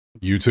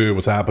YouTube,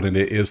 what's happening?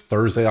 It is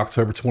Thursday,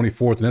 October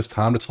 24th, and it's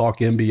time to talk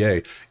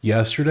NBA.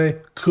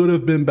 Yesterday could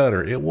have been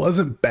better. It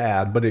wasn't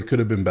bad, but it could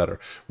have been better.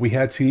 We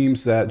had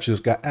teams that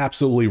just got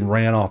absolutely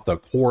ran off the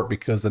court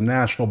because the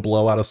National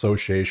Blowout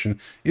Association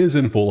is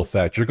in full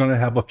effect. You're going to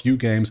have a few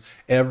games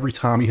every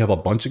time you have a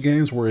bunch of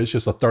games where it's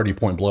just a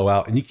 30-point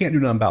blowout, and you can't do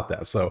nothing about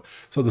that. So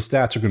the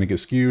stats are going to get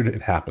skewed.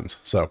 It happens.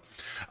 So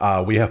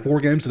we have 4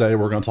 games today.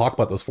 We're going to talk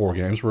about those 4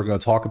 games. We're going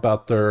to talk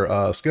about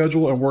their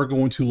schedule, and we're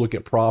going to look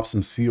at props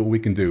and see what we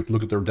can do.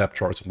 Look at their depth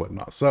charts and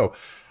whatnot. So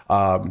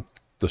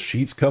the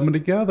sheet's coming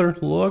together.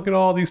 Look at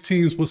all these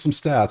teams with some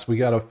stats. We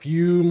got a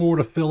few more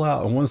to fill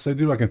out, and once they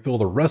do, I can fill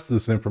the rest of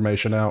this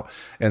information out,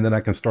 and then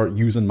I can start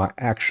using my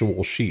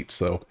actual sheet.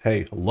 So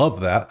hey, love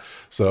that.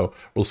 So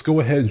let's go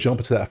ahead and jump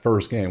into that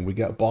first game. We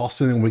got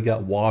Boston and we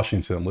got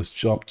Washington. Let's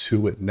jump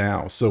to it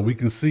now. So we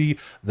can see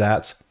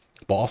that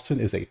Boston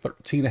is a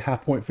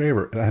 13.5-point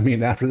favorite. And I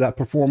mean, after that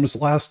performance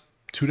last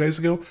 2 days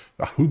ago,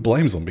 who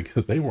blames them?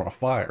 Because they were on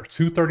fire.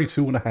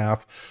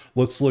 232.5.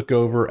 Let's look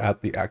over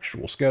at the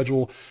actual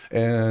schedule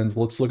and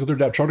let's look at their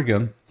depth chart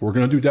again. We're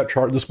going to do depth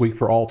chart this week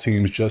for all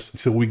teams just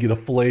until we get a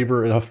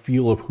flavor and a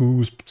feel of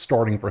who's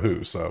starting for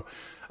who. So,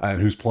 and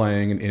who's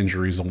playing and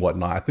injuries and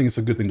whatnot. I think it's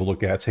a good thing to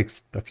look at. It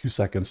takes a few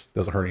seconds,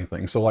 doesn't hurt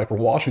anything. So like for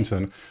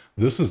Washington,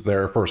 this is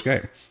their first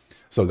game.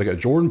 So they got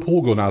Jordan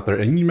Poole going out there.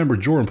 And you remember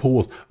Jordan Poole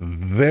was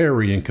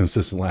very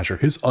inconsistent last year.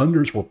 His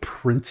unders were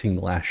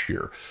printing last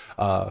year.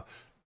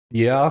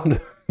 Yeah,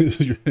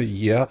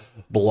 yeah.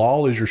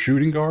 Bilal is your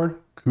shooting guard.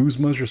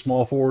 Kuzma is your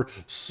small forward.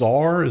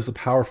 Sarr is the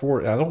power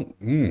forward.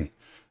 And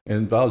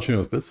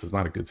Valanciunas, this is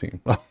not a good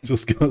team. I'm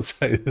just gonna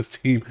say this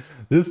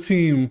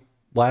team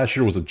last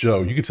year was a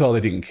joke. You could tell they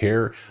didn't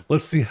care.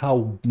 Let's see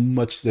how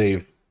much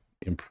they've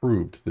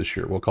improved this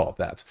year. We'll call it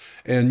that.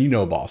 And you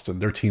know Boston,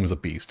 their team is a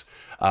beast.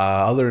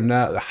 Other than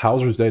that,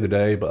 Hauser's day to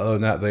day, but other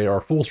than that, they are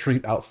full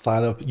strength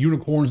outside of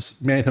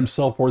Unicorns. Man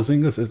himself,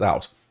 Porzingis, is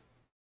out.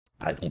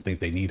 I don't think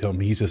they need him.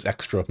 He's just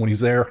extra. When he's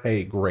there,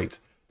 hey, great.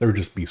 They're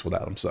just beasts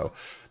without him. So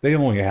they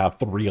only have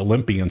 3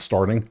 Olympians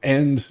starting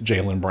and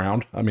Jaylen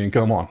Brown. I mean,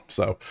 come on.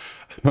 So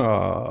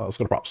let's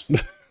go to props.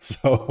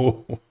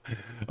 So,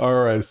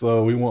 all right.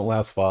 So we want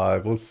last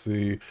 5. Let's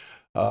see.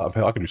 Hell,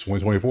 I can do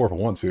 2024 if I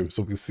want to,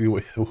 so we can see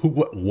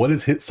what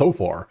is hit so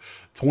far.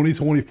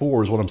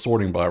 2024 is what I'm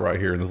sorting by right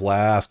here in this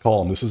last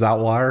column. This is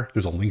Outlier.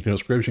 There's a link in the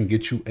description.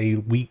 Get you a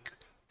week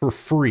for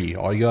free.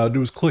 All you gotta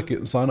do is click it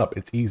and sign up.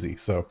 It's easy.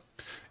 So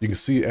you can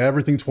see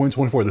everything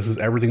 2024. This is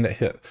everything that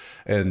hit.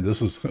 And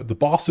this is the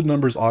Boston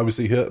numbers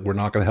obviously hit. We're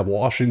not going to have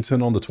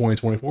Washington on the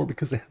 2024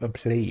 because they haven't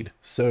played.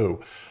 So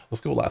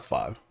let's go last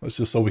 5. Let's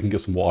just so we can get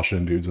some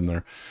Washington dudes in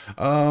there.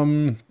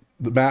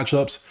 The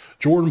matchups,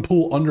 Jordan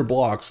Poole under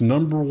blocks,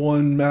 #1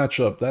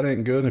 matchup. That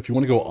ain't good. If you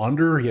want to go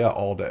under, yeah,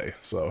 all day.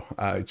 So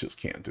I just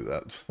can't do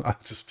that.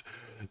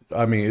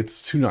 I mean,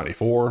 it's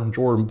 294.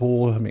 Jordan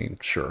Poole, I mean,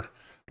 sure.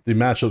 The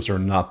matchups are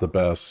not the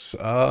best.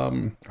 I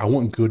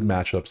want good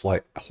matchups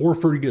like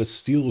Horford to get a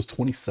steal is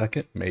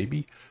 22nd,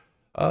 maybe.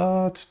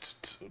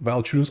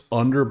 Valanciunas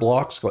under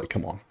blocks, like,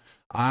 come on.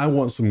 I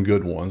want some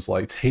good ones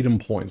like Tatum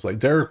points, like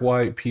Derek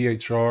White,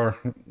 PRA,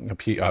 I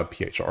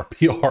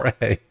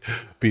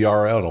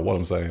don't know what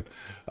I'm saying.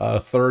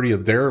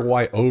 30th, Derek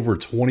White over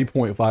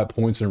 20.5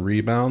 points and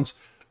rebounds.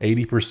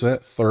 80%,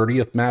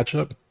 30th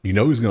matchup. You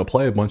know he's going to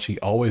play a bunch. He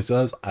always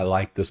does. I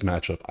like this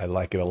matchup. I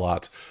like it a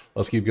lot.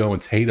 Let's keep going.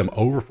 Tatum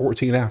over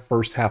 14.5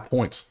 first half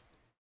points.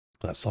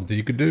 That's something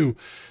you could do.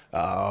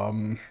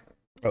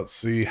 Let's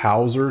see.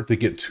 Hauser to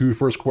get 2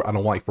 first quarter. I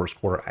don't like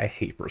first quarter. I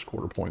hate first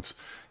quarter points.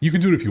 You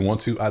can do it if you want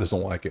to. I just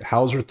don't like it.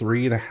 Hauser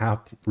 3.5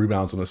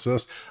 rebounds and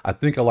assists. I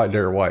think I like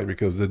Derek White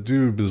because the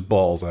dude is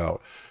balls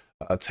out.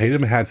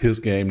 Tatum had his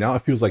game. Now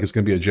it feels like it's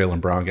going to be a Jaylen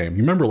Brown game.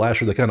 You remember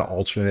last year they kind of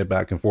alternated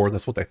back and forth.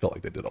 That's what they felt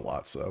like they did a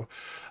lot. So,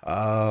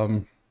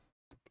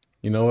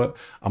 you know what?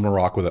 I'm going to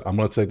rock with it. I'm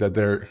going to take that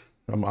Derek.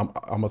 I'm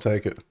going to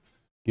take it.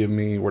 Give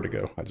me, where'd it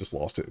go? I just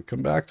lost it.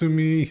 Come back to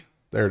me.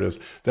 There it is.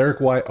 Derek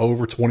White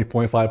over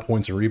 20.5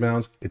 points and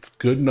rebounds. It's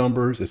good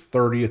numbers. It's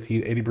 30th. He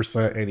hit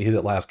 80% and he hit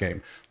it last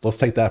game. Let's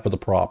take that for the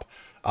prop.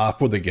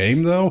 For the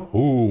game though,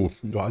 ooh,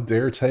 do I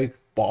dare take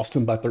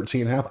Boston by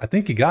 13.5? I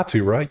think you got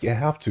to, right? You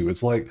have to.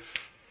 It's like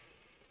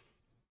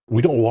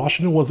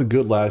Washington wasn't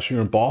good last year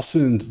and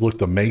Boston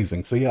looked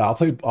amazing. So yeah, I'll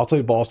take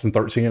Boston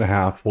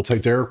 13.5. We'll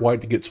take Derek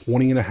White to get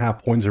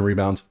 20.5 points and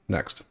rebounds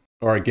next.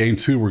 All right, game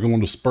 2, we're going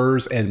to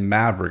Spurs and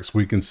Mavericks.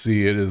 We can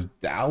see it is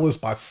Dallas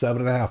by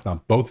 7.5.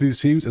 Now, both of these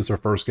teams, it's their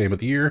first game of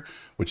the year,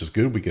 which is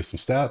good. We get some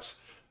stats.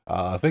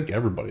 I think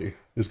everybody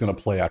is going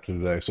to play after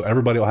today. So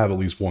everybody will have at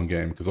least one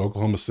game because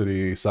Oklahoma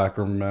City,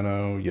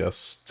 Sacramento,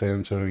 yes. San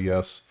Antonio,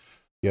 yes.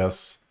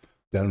 Yes.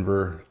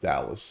 Denver,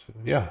 Dallas.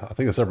 Yeah, I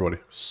think that's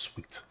everybody.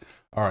 Sweet.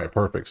 All right,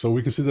 perfect. So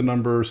we can see the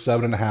number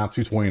 7.5,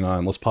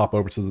 229. Let's pop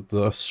over to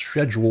the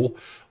schedule.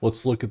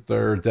 Let's look at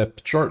their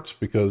depth chart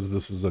because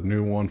this is a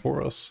new one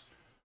for us.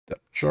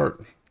 Depth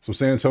chart. So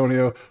San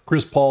Antonio,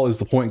 Chris Paul is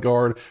the point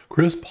guard.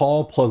 Chris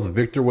Paul plus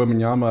Victor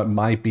Wembanyama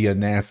might be a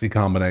nasty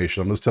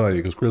combination. I'm just telling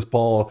you, because Chris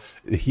Paul,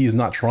 he's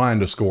not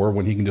trying to score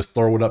when he can just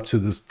throw it up to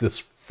this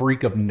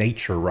freak of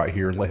nature right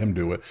here and let him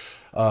do it.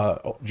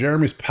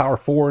 Jeremy's power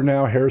forward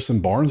now. Harrison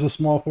Barnes is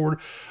small forward.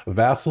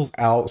 Vassal's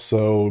out,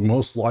 so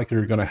most likely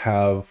you're going to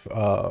have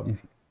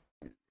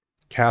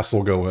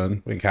Castle go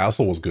in. I mean,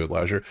 Castle was good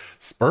last year.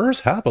 Spurs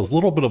have a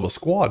little bit of a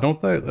squad,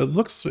 don't they?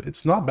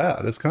 It's not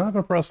bad. It's kind of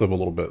impressive a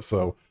little bit.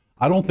 So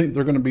I don't think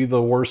they're going to be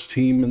the worst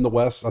team in the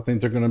West. I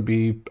think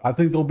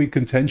they'll be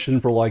contention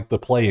for like the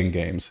play-in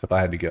games, if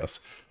I had to guess.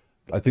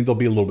 I think they'll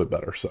be a little bit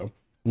better. So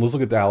let's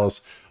look at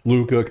Dallas.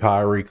 Luka,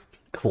 Kyrie,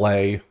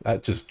 Clay.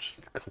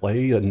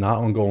 Clay and not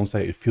on Golden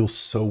State. It feels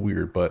so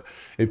weird, but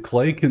if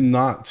Clay can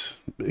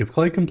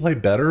play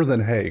better,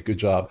 then hey, good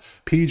job.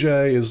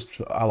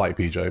 I like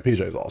PJ. PJ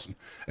is awesome.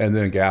 And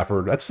then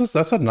Gafford.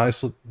 That's a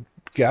nice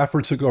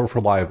Gafford took over for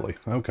Lively.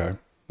 Okay,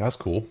 that's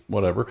cool.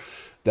 Whatever.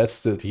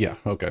 Yeah.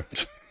 Okay.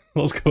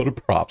 Let's go to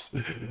props.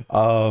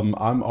 I'm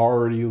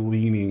already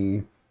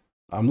leaning.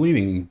 I'm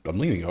leaning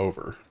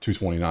over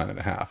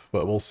 229.5,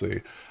 but we'll see.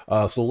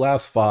 So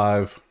last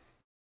 5.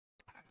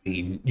 I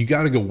mean, you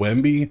got to go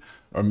Wemby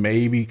or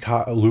maybe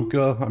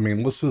Luka. I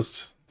mean,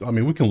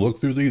 we can look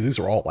through these. These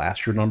are all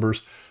last year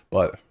numbers,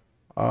 but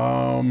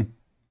what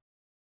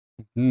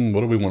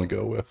do we want to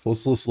go with?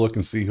 Let's look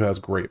and see who has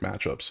great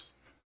matchups.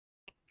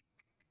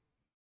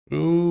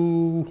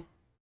 Ooh,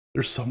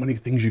 there's so many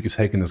things you could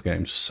take in this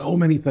game. So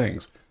many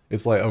things.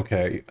 It's like,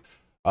 okay,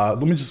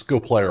 let me just go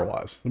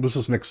player-wise. Let's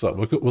just mix up.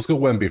 Let's go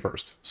Wemby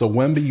first. So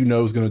Wemby,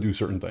 is going to do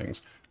certain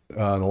things. In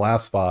the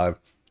last 5,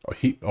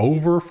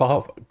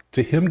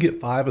 to him get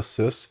 5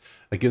 assists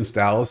against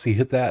Dallas, he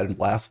hit that in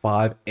the last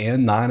 5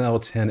 and 9 out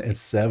of 10 and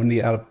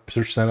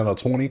 70% out of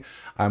 20.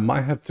 I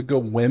might have to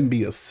go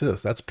Wemby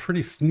assist. That's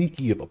pretty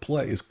sneaky of a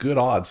play. It's good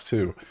odds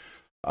too.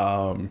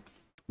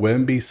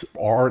 Wemby's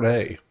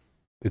RA.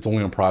 It's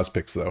only on Prize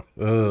Picks though.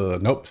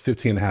 Nope,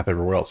 15.5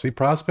 everywhere else. See,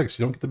 Prize Picks,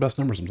 you don't get the best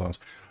numbers sometimes.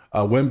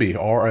 Wemby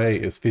RA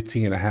is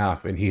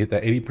 15.5, and he hit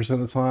that 80% of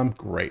the time.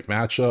 Great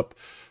matchup.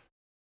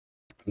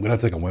 I'm going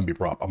to take a Wemby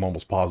prop. I'm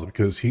almost positive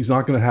because he's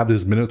not going to have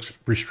this minutes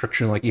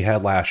restriction like he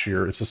had last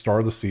year. It's the start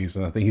of the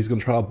season. I think he's going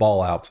to try to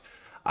ball out.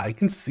 I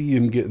can see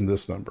him getting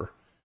this number.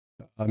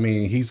 I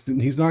mean,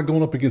 he's not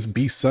going up against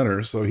beast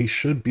centers, so he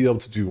should be able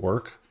to do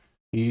work.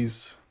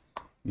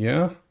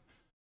 Yeah.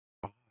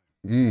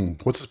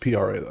 What's his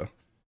PRA though?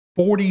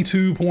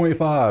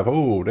 42.5.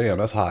 Oh, damn,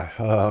 that's high.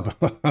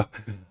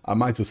 I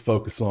might just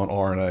focus on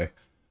RNA.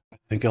 I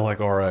think I like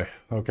RA.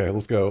 Okay,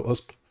 let's go.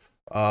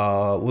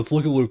 Let's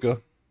look at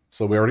Luka.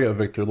 So we already have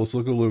Victor. Let's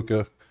look at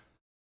Luka.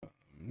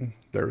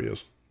 There he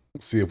is.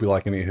 Let's see if we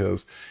like any of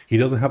his. He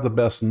doesn't have the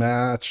best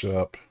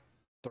matchup.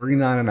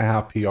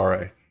 39.5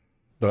 PRA.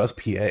 No, that's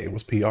PA.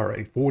 What's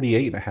PRA?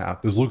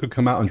 48.5. Does Luka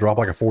come out and drop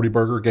like a 40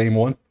 burger game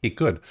 1? He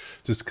could.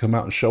 Just come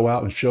out and show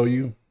out and show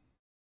you.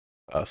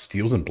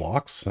 Steals and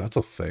blocks. That's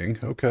a thing.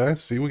 Okay.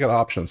 See, we got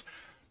options.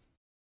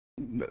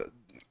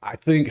 I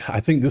think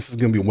this is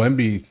going to be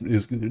Wemby.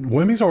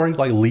 Wemby's already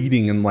like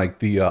leading in like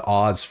the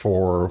odds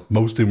for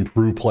most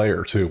improved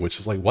player too, which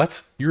is like,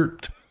 what?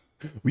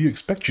 We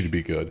expect you to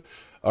be good.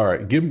 All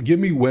right, give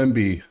me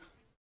Wemby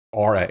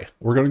RA.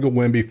 We're going to go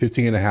Wemby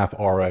 15.5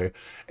 RA,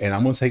 and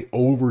I'm going to take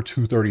over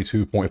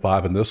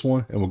 232.5 in this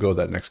one, and we'll go to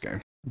that next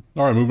game.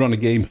 All right, moving on to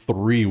game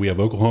 3, we have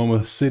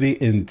Oklahoma City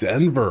and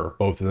Denver,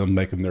 both of them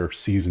making their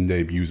season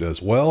debuts as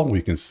well.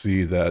 We can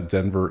see that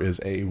Denver is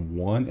a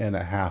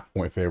 1.5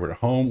 point favorite at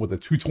home with a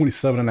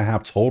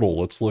 227.5 total.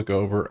 Let's look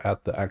over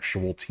at the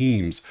actual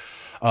teams.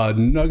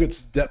 Nuggets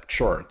depth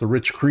chart, the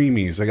Rich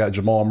Creamies. I got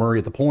Jamal Murray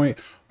at the point,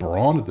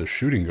 Braun at the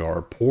shooting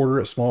guard,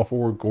 Porter at small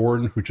forward,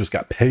 Gordon, who just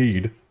got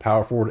paid,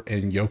 power forward,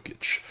 and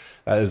Jokic.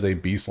 That is a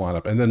beast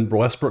lineup. And then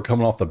Westbrook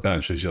coming off the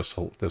bench is just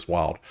this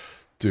wild.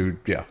 Dude,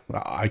 yeah,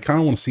 I kind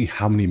of want to see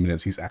how many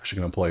minutes he's actually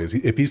going to play.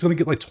 If he's going to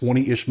get like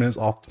 20-ish minutes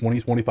off,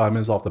 25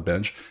 minutes off the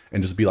bench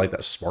and just be like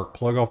that spark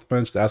plug off the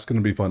bench, that's going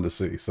to be fun to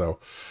see. So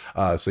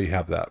you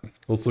have that.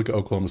 Let's look at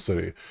Oklahoma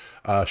City.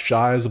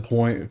 Shai is a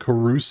point.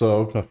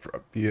 Caruso,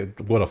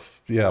 what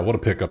a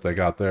pickup they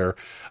got there.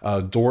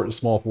 Dort,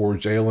 small forward,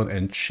 Jalen,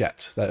 and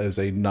Chet. That is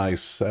a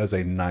nice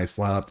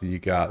lineup that you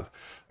got.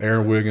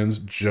 Aaron Wiggins,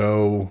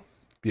 Joe.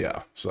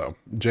 Yeah, so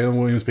Jalen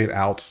Williams being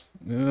out,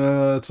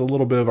 it's a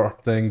little bit of a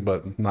thing,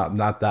 but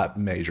not that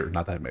major,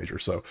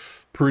 So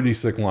pretty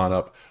sick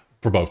lineup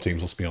for both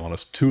teams, let's be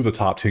honest. 2 of the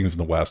top teams in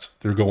the West,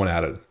 they're going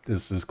at it.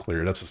 This is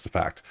clear. That's just the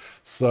fact.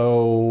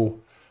 So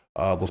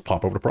let's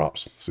pop over to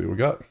props, see what we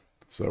got.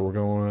 So we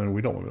don't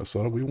want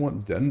Minnesota, we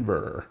want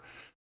Denver.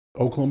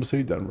 Oklahoma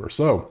City, Denver.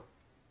 So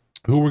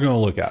who we're going to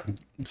look at.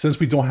 Since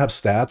we don't have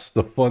stats,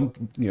 the fun,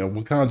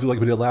 we'll kind of do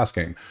like we did last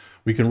game.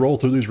 We can roll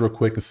through these real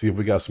quick and see if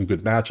we got some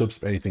good matchups,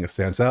 if anything that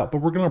stands out. But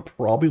we're going to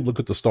probably look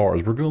at the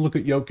stars. We're going to look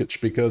at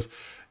Jokic because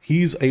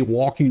he's a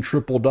walking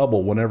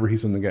triple-double whenever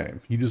he's in the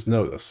game. You just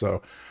know this.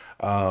 So,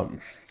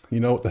 you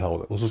know what the hell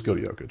with it. Let's just go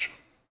to Jokic.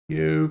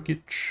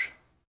 Jokic.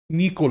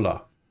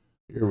 Nikola.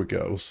 Here we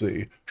go. We'll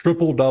see.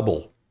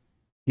 Triple-double.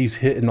 He's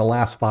hit in the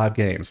last 5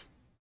 games.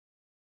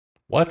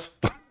 What?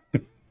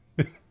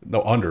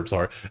 No, under,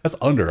 sorry. That's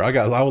under.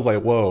 I was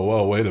like,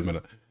 whoa, wait a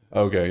minute.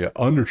 Okay, yeah,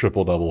 under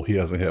triple-double he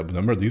hasn't hit. But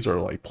remember, these are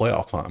like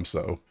playoff times,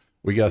 so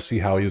We got to see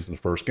how he is in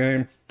the first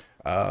game.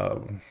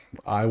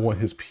 I want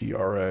his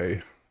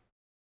PRA.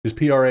 His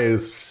PRA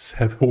is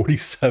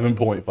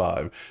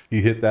 47.5.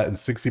 He hit that in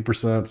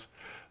 60%.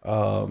 I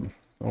don't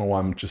know why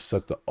I'm just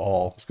set to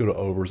all. Let's go to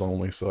overs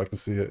only so I can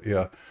see it.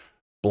 Yeah.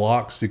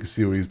 Blocks, you can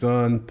see what he's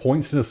done.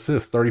 Points and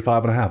assists,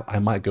 35.5. I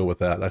might go with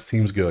that. That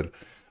seems good.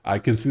 I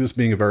can see this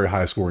being a very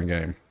high scoring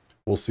game.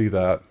 We'll see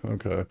that.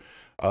 Okay.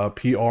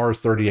 PR is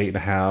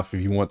 38.5.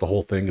 If you want the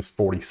whole thing, it's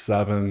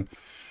 47.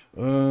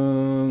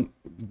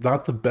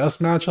 Not the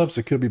best matchups.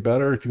 It could be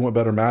better. If you want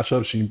better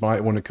matchups, you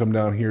might want to come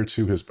down here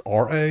to his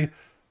RA.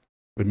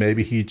 But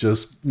maybe he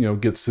just, you know,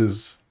 gets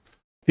his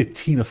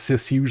 15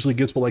 assists he usually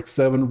gets with like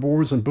 7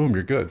 boards, and boom,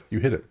 you're good. You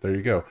hit it. There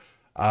you go.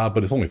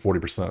 But it's only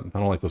 40%. I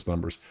don't like those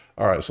numbers.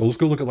 All right, so let's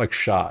go look at like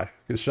Shy.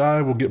 Because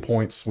Shy will get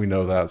points. We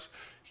know that.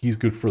 He's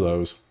good for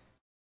those.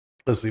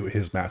 Let's see what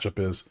his matchup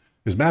is.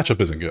 His matchup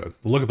isn't good.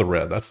 Look at the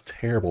red. That's a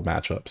terrible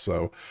matchup.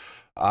 So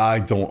I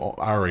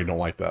already don't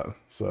like that.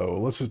 So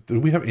let's just, do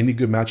we have any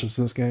good matchups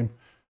in this game?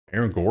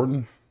 Aaron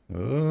Gordon?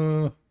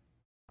 I'm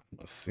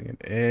not seeing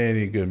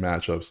any good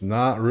matchups.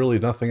 Not really,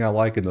 nothing I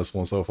like in this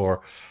one so far.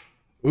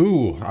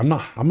 Ooh, I'm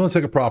gonna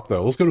take a prop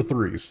though. Let's go to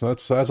threes.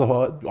 That's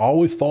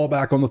always fall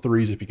back on the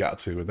threes if you got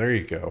to. There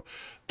you go.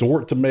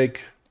 Dort to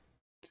make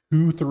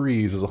 2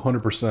 threes is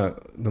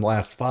 100% in the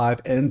last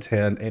 5 and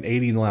 10 and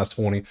 80 in the last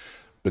 20.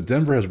 But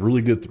Denver has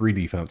really good 3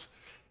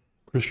 defense.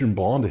 Christian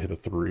Bond to hit a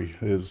 3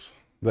 is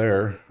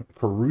there.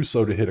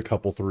 Caruso to hit a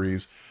couple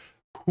threes.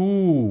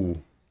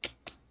 Ooh.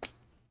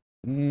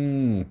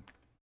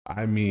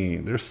 I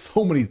mean, there's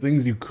so many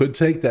things you could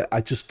take that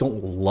I just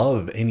don't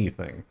love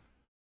anything.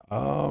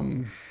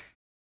 Man.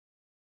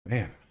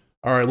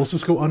 All right, let's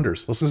just go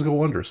unders. Let's just go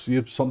unders. See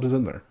if something's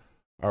in there.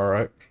 All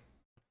right.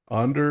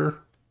 Under,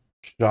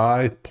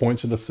 Shy,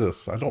 points and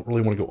assists. I don't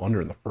really want to go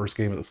under in the first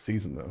game of the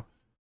season, though.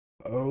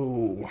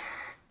 Oh,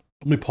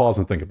 let me pause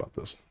and think about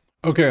this.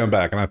 Okay, I'm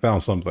back, and I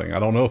found something. I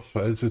don't know if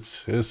I'm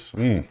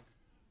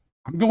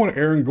going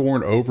Aaron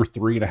Gordon over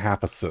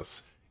 3.5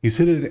 assists. He's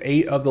hit it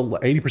in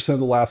 80% of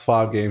the last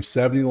 5 games,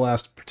 70 in the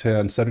last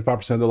 10,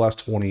 75% of the last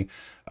 20.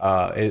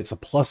 It's a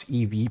plus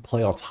EV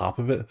play on top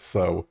of it,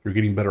 so you're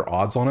getting better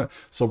odds on it.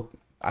 So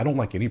I don't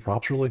like any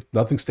props really.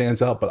 Nothing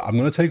stands out, but I'm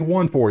going to take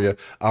one for you.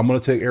 I'm going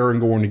to take Aaron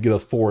Gordon to get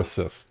us 4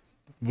 assists.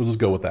 We'll just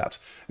go with that.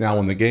 Now,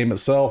 in the game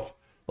itself,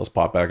 let's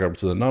pop back over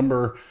to the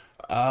number.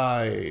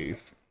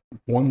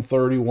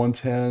 130,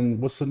 110.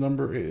 What's the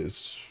number?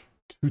 Is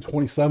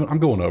 227. I'm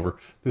going over.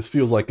 This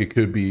feels like it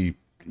could be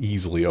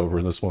easily over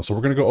in this one. So we're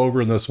going to go over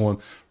in this one.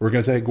 We're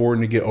going to take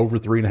Gordon to get over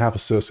 3.5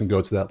 assists and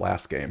go to that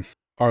last game.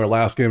 All right,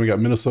 last game, we got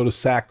Minnesota,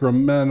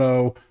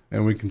 Sacramento,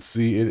 and we can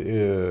see it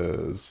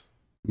is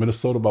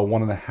Minnesota by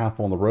 1.5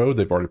 on the road.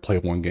 They've already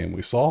played 1 game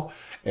we saw,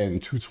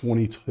 and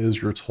 220 is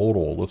your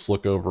total. Let's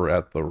look over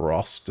at the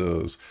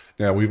rosters.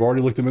 Now, we've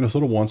already looked at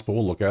Minnesota once, but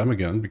we'll look at them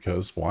again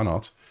because why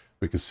not?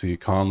 We can see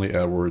Conley,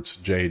 Edwards,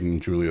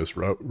 Jaden, Julius,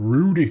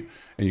 Rudy,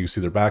 and you can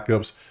see their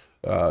backups.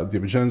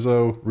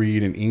 DiVincenzo,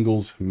 Reed, and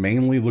Ingles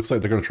mainly. Looks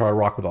like they're going to try to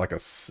rock with like an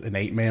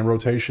 8-man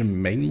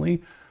rotation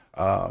mainly.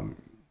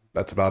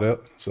 That's about it.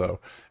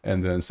 So,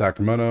 and then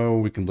Sacramento,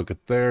 we can look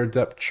at their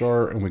depth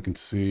chart and we can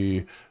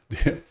see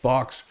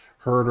Fox,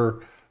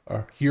 Huerter,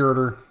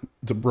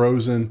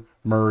 DeRozan,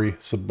 Murray,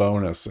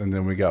 Sabonis, and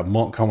then we got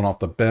Monk coming off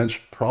the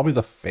bench, probably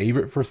the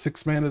favorite for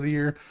 6th man of the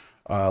year.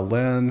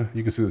 Len,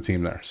 you can see the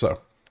team there.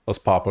 So let's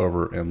pop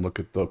over and look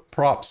at the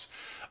props.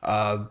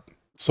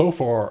 So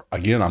far,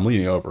 again, I'm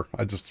leaning over.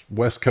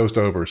 West Coast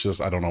over. It's just,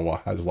 I don't know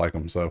why. I just like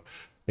them. So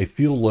they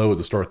feel low at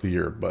the start of the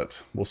year,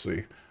 but we'll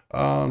see.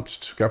 I've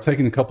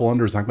taken a couple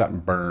unders. I've gotten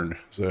burned.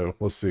 So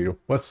let's see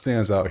what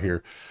stands out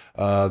here.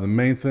 The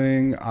main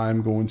thing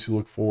I'm going to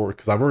look for,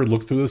 because I've already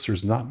looked through this,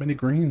 there's not many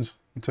greens.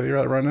 I'll tell you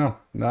that right now.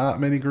 Not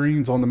many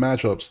greens on the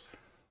matchups.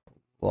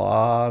 A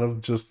lot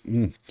of just,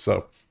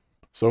 So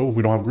if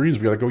we don't have greens,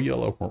 we got to go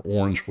yellow or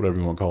orange, whatever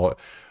you want to call it.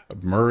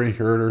 Murray,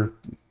 Huerter,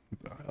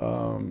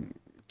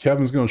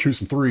 Kevin's going to shoot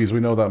some threes.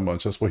 We know that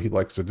much. That's what he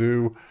likes to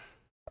do.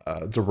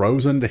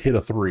 DeRozan to hit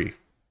a 3.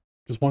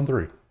 Just 1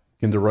 3.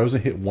 Can DeRozan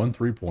hit 1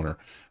 3-pointer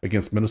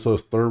against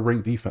Minnesota's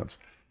 3rd-ranked defense?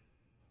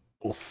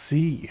 We'll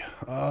see.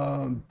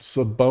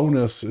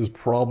 Sabonis is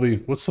probably...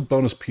 What's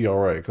Sabonis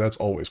PRA? Because that's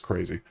always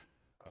crazy.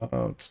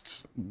 All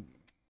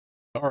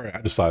right,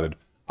 I decided.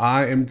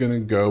 I am going to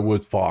go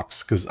with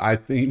Fox because I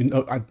think...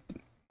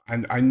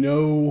 I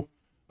know...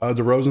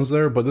 DeRozan's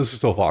there, but this is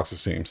still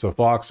Fox's team. So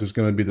Fox is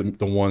going to be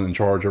the one in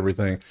charge of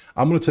everything.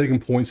 I'm going to take him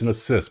points and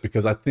assists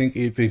because I think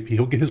if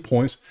he'll get his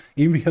points,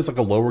 even if he has like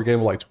a lower game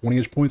of like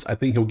 20-ish points, I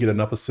think he'll get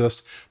enough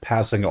assists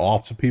passing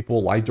off to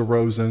people like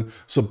DeRozan,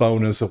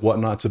 Sabonis, and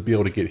whatnot to be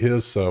able to get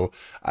his. So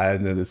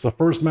and it's the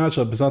first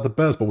matchup. It's not the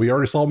best, but we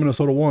already saw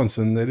Minnesota once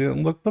and they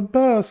didn't look the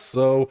best.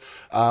 So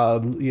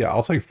yeah,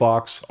 I'll take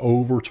Fox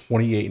over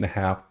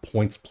 28.5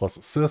 points plus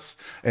assists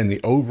and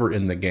the over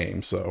in the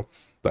game. So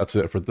that's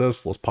it for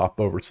this. Let's pop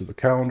over to the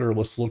calendar.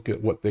 Let's look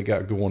at what they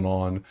got going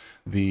on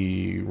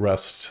the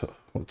rest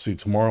let's see,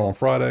 tomorrow on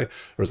Friday,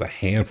 there's a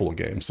handful of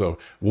games. So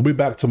we'll be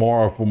back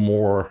tomorrow for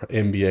more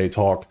NBA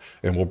talk,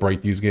 and we'll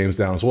break these games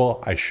down as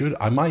well.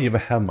 I might even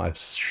have my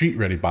sheet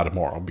ready by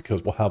tomorrow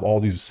because we'll have all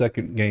these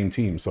second game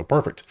teams. So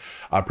perfect.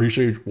 I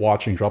appreciate you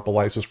watching. Drop a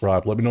like,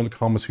 subscribe. Let me know in the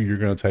comments who you're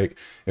going to take,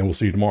 and we'll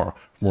see you tomorrow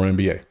for more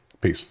NBA.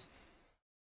 Peace.